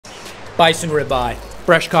Bison ribeye,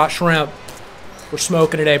 fresh caught shrimp. We're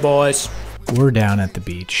smoking today, boys. We're down at the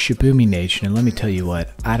beach, Shibumi Nation, and let me tell you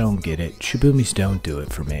what, I don't get it. Shibumis don't do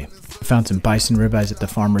it for me. I found some bison ribeyes at the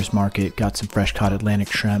farmer's market, got some fresh caught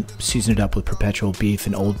Atlantic shrimp, seasoned it up with perpetual beef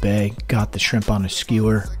and Old Bay, got the shrimp on a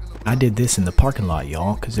skewer. I did this in the parking lot,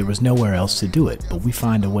 y'all, because there was nowhere else to do it, but we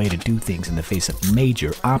find a way to do things in the face of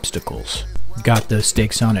major obstacles. Got those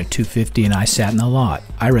steaks on at $2.50 and I sat in the lot.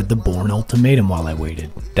 I read the Bourne Ultimatum while I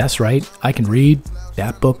waited. That's right, I can read.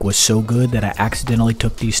 That book was so good that I accidentally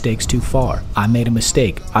took these steaks too far. I made a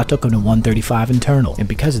mistake. I took them to 135 internal, and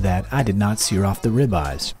because of that, I did not sear off the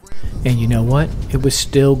ribeyes. And you know what? It was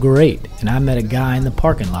still great, and I met a guy in the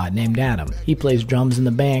parking lot named Adam. He plays drums in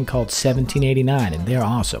the band called 1789, and they're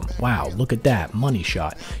awesome. Wow, look at that, money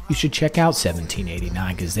shot. You should check out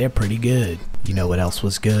 1789, because they're pretty good. You know what else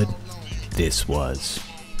was good? This was.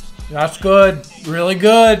 That's good. Really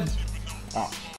good. Oh.